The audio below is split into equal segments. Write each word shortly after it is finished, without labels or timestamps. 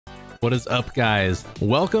What is up, guys?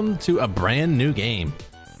 Welcome to a brand new game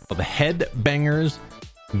called the Headbangers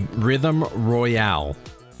Rhythm Royale.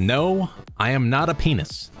 No, I am not a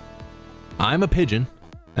penis. I'm a pigeon,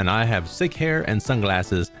 and I have sick hair and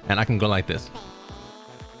sunglasses, and I can go like this.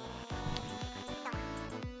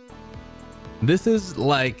 This is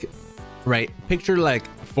like, right, picture like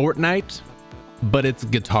FORTNITE, but it's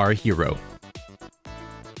Guitar Hero.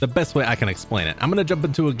 The best way I can explain it. I'm gonna jump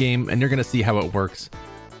into a game and you're gonna see how it works.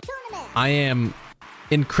 I am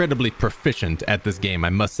incredibly proficient at this game, I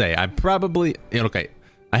must say. I probably, okay,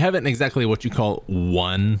 I haven't exactly what you call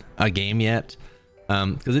won a game yet,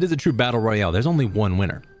 because it is a true battle royale. There's only one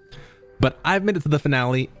winner, but I've made it to the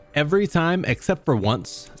finale every time except for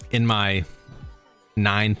once in my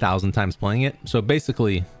 9,000 times playing it. So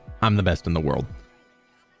basically, I'm the best in the world.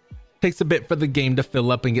 Takes a bit for the game to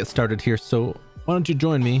fill up and get started here, so why don't you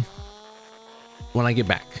join me when I get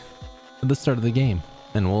back to the start of the game,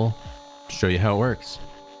 and we'll show you how it works.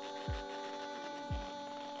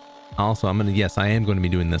 Also, I am going to be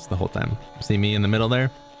doing this the whole time. See me in the middle there?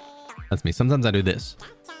 That's me. Sometimes I do this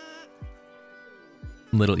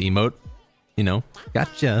little emote, you know,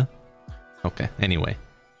 gotcha. Okay, anyway,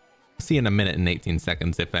 see you in a minute and 18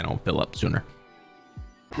 seconds if I don't fill up sooner.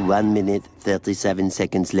 1 minute 37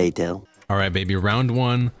 seconds later. All right, baby, round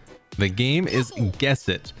one. The game is Guess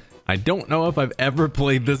It. I don't know if I've ever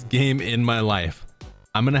played this game in my life.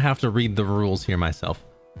 I'm gonna have to read the rules here myself.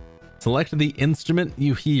 Select the instrument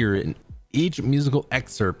you hear in each musical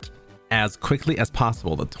excerpt as quickly as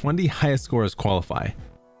possible. The 20 highest scores qualify.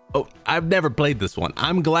 Oh, I've never played this one.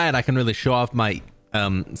 I'm glad I can really show off my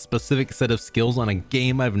specific set of skills on a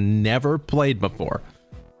game I've never played before.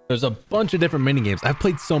 There's a bunch of different mini games. I've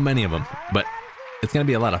played so many of them, but it's gonna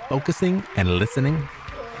be a lot of focusing and listening.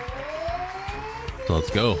 So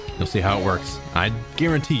let's go. You'll see how it works. I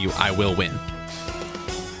guarantee you I will win.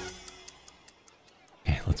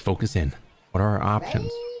 Okay, let's focus in. What are our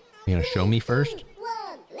options? You gonna show me first?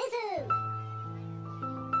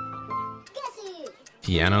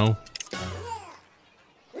 Piano.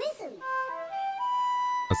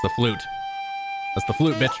 That's the flute. That's the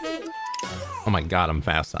flute, bitch. Oh my god, I'm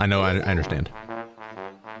fast. I know, I understand.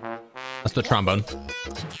 That's the trombone.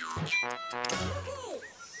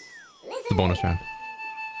 The bonus round.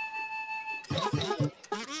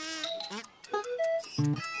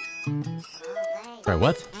 Sorry,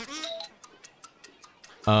 what?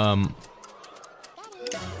 Oh,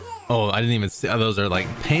 I didn't even see. Oh, those are like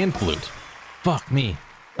pan flute. Fuck me.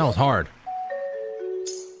 That was hard.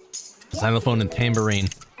 Xylophone and tambourine.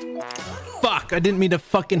 Fuck, I didn't mean to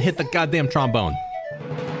fucking hit the goddamn trombone.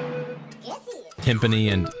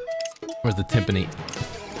 Timpani and... Where's the timpani?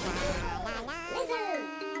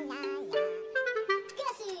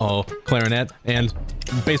 Oh, clarinet and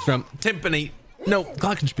bass drum. Timpani. No,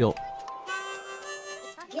 glockenspiel.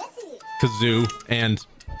 Kazoo and...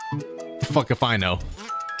 Fuck if I know.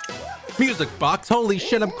 Music box. Holy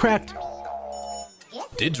shit, I'm cracked.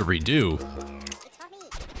 Didgeridoo.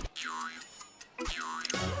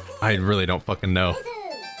 I really don't fucking know.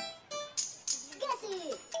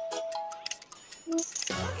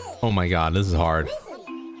 Oh my god, this is hard.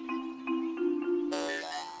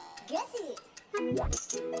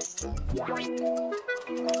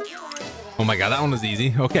 Oh my god, that one was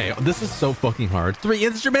easy. Okay, this is so fucking hard. 3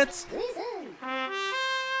 instruments?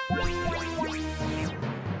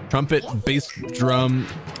 Trumpet, bass drum,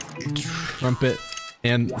 trumpet,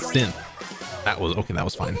 and synth. That was okay, that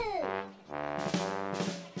was fine.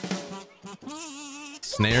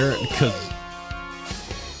 Snare, because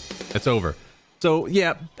it's over. So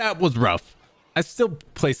yeah, that was rough. I still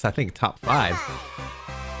placed, I think, top 5.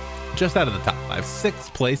 Just out of the top 5.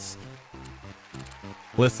 6th place.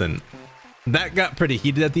 Listen, that got pretty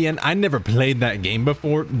heated at the end. I never played that game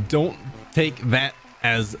before. Don't take that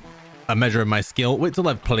as a measure of my skill. Wait till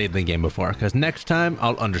I've played the game before, because next time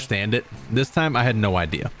I'll understand it. This time I had no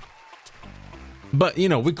idea. But, you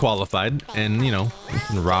know, we qualified, and, you know, we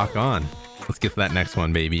can rock on. Let's get to that next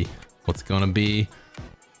one, baby. What's gonna be?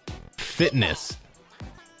 Fitness.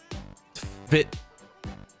 Fit.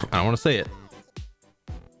 I don't want to say it.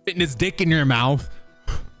 Fitness dick in your mouth.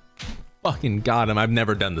 Fucking got him. I've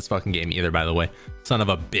never done this fucking game either, by the way. Son of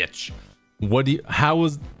a bitch. What do you... How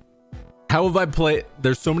have I played?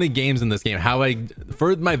 There's so many games in this game.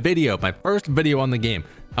 For my first video on the game,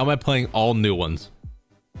 how am I playing all new ones?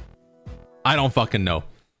 I don't fucking know.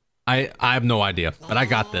 I have no idea, but I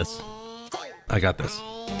got this. I got this.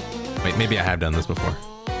 Wait, maybe I have done this before.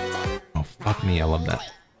 Oh, fuck me. I love that.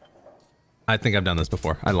 I think I've done this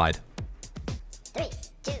before. I lied. 3,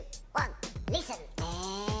 2, 1, listen.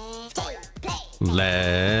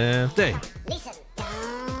 Left A. Listen.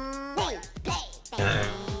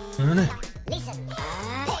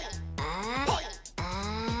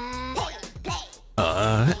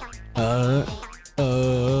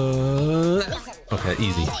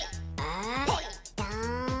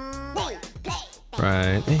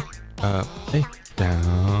 right, up,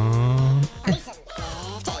 down,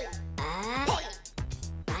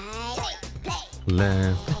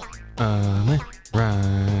 left,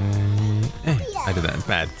 right. I did that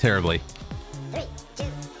bad, terribly. 3, 2,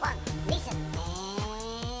 1, listen.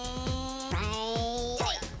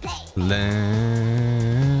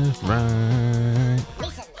 Left, right,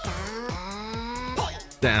 Listen.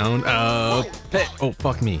 down, up, hey. Oh,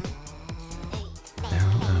 fuck me.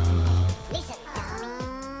 Down, up, Listen.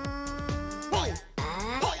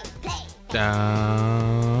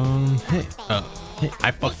 down, hey, up, hey.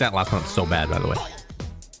 I fucked that last one so bad, by the way.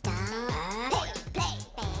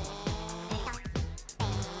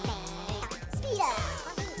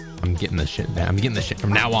 I'm getting this shit down. I'm getting this shit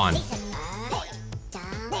from now on.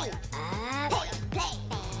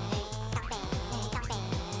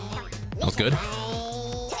 That was good.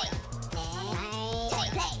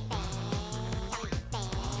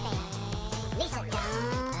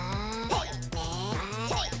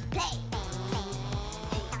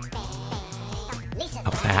 That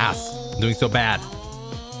was ass. I'm doing so bad.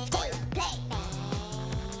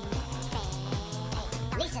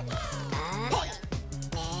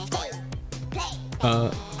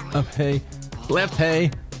 Up, hey, left,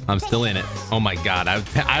 hey. I'm still in it. Oh my god,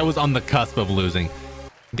 I was on the cusp of losing.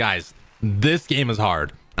 Guys, this game is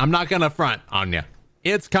hard. I'm not gonna front on you.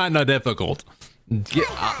 It's kind of difficult.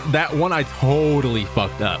 That one I totally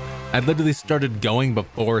fucked up. I literally started going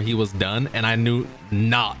before he was done, and I knew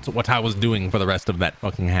not what I was doing for the rest of that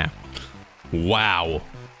fucking half. Wow.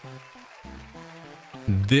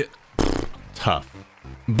 Tough.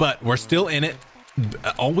 But we're still in it.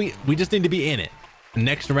 We just need to be in it.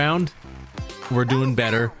 Next round, we're doing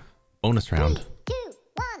better. Bonus round. 3, 2,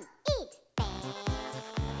 1, eat.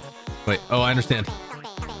 Wait, oh, I understand.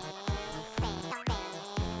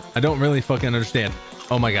 I don't really fucking understand.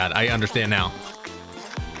 Oh my god, I understand now.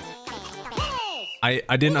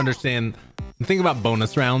 I didn't understand. The thing about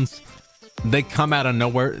bonus rounds, they come out of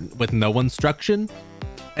nowhere with no instruction,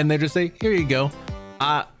 and they just say, here you go.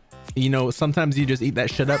 You know, sometimes you just eat that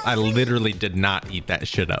shit up. I literally did not eat that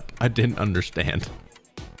shit up. I didn't understand.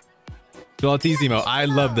 Gelatissimo, I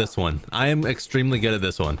love this one. I am extremely good at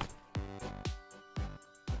this one.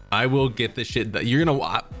 I will get this shit. You're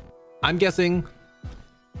gonna, I'm guessing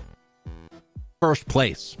first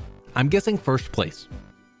place. I'm guessing first place.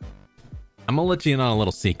 I'm gonna let you in on a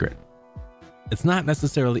little secret. It's not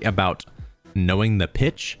necessarily about knowing the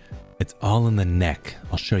pitch. It's all in the neck.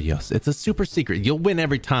 I'll show you. It's a super secret. You'll win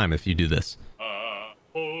every time if you do this.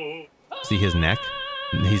 See his neck?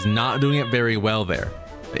 He's not doing it very well there.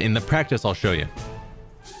 In the practice, I'll show you.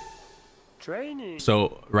 Training.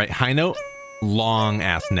 So, right, high note, long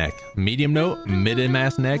ass neck. Medium note, medium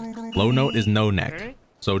ass neck. Low note is no neck.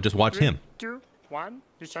 So just watch him. 2, 1,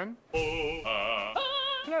 listen.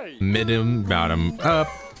 Play. Medium, bottom, up.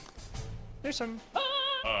 Listen.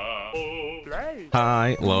 Play.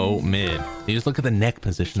 High, low, mid. You just look at the neck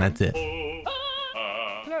position. That's it.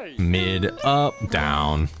 Play. Mid, up,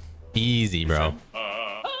 down. Easy, bro. Play.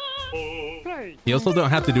 You also don't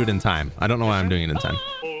have to do it in time. I don't know why I'm doing it in time.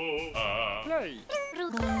 Play.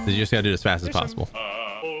 You just gotta do it as fast as possible.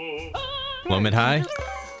 Low, mid, high.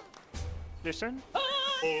 Listen.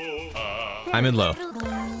 High, mid, low.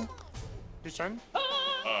 Listen.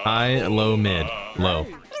 High, low, mid, low.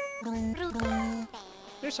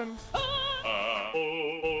 Listen.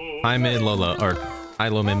 High, mid, low, low, or high,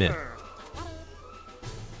 low, mid, mid.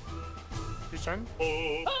 Listen.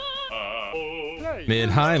 Play. Mid,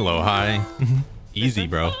 high, low, high. Easy,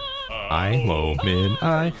 bro. High, low, mid,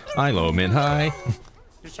 high, low, mid, high.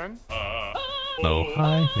 Listen. Low,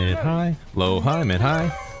 high, mid, high, low, high, mid,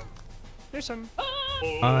 high. Listen.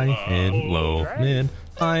 High, mid, low, mid,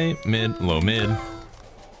 high, mid, low, mid.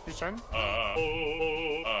 Listen.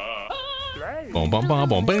 Play. Boom, boom, boom,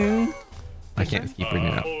 boom, boom. I can't keep reading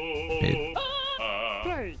it out. Mid.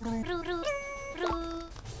 Play.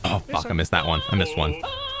 Oh, fuck, I missed that one. I missed one. Play.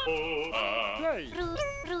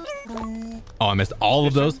 Oh, I missed all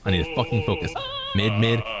of those. I need to fucking focus. Mid,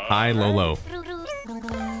 mid, high, low, low.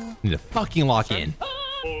 I need to fucking lock in.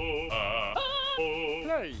 Play.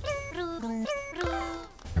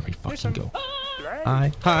 There we fucking go. Play.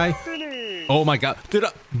 High, high. Finish. Oh my god. Did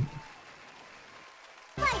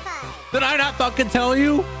I not fucking tell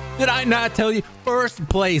you? Did I not tell you? First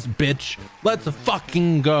place, bitch. Let's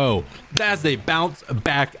fucking go. That's a bounce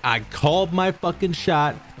back. I called my fucking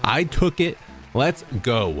shot. I took it. Let's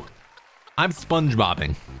go. I'm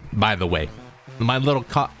SpongeBobbing, by the way. My little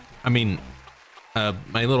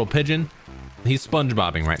my little pigeon, he's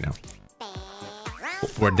SpongeBobbing right now.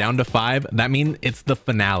 We're down to 5. That means it's the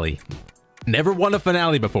finale. Never won a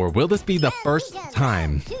finale before. Will this be the first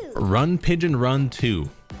time? Run Pigeon Run 2.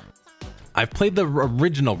 I've played the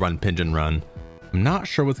original Run Pigeon Run. I'm not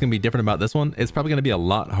sure what's going to be different about this one. It's probably going to be a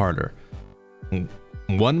lot harder.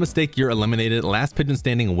 One mistake, you're eliminated. Last pigeon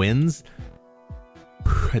standing wins.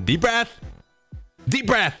 Deep breath. Deep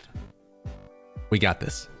breath. We got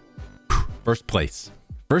this. First place.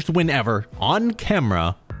 First win ever on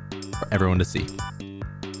camera for everyone to see.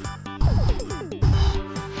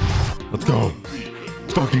 Let's go.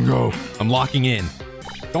 Let's fucking go. I'm locking in.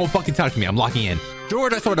 Don't fucking talk to me. I'm locking in.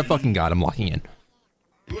 George, I swear to fucking God, I'm locking in.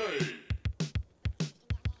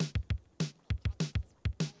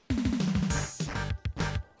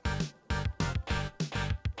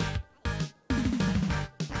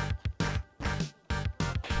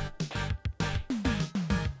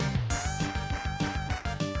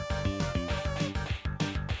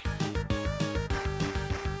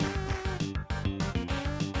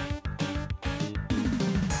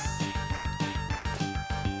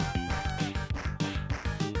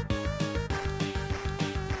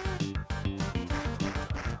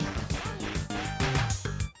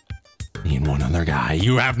 Me and one other guy.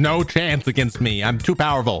 You have no chance against me. I'm too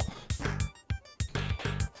powerful.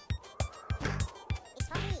 It's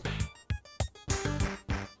for me.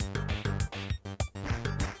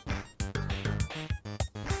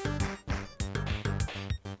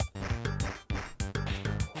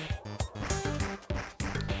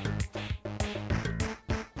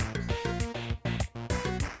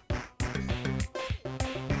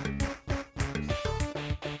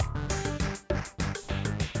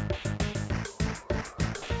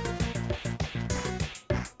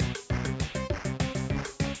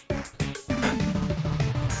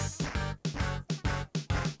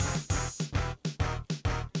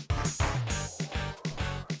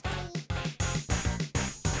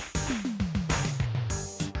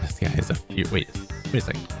 This guy is a few. Wait a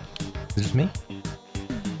second. Is it just me?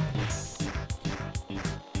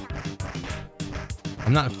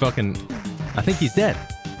 I'm not fucking. I think he's dead.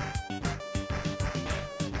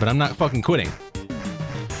 But I'm not fucking quitting.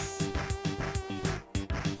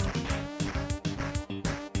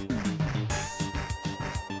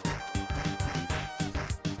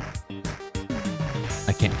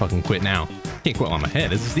 I can't fucking quit now. Can't quit on my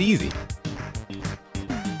head. This is easy.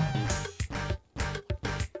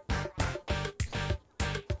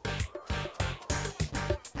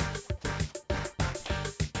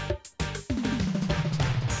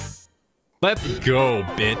 Let's go,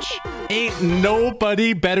 bitch. Ain't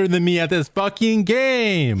nobody better than me at this fucking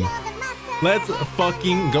game. Let's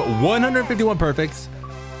fucking go. 151 perfects.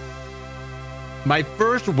 My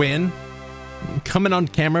first win coming on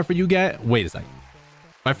camera for you guys. Wait a second.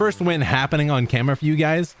 My first win happening on camera for you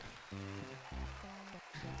guys.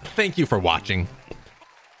 Thank you for watching.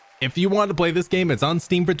 If you want to play this game, it's on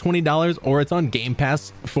Steam for $20 or it's on Game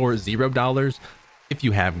Pass for $0 if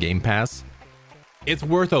you have Game Pass. It's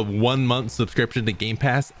worth a 1 month subscription to Game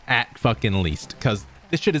Pass at fucking least, because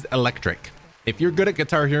this shit is electric. If you're good at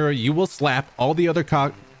Guitar Hero, you will slap all the other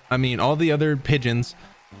all the other pigeons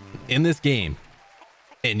in this game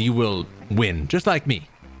and you will win, just like me.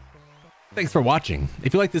 Thanks for watching.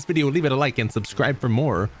 If you like this video, leave it a like and subscribe for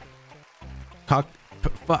more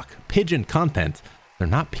pigeon content. They're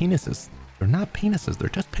not penises. They're not penises. They're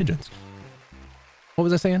just pigeons. What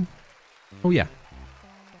was I saying? Oh yeah.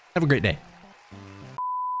 Have a great day.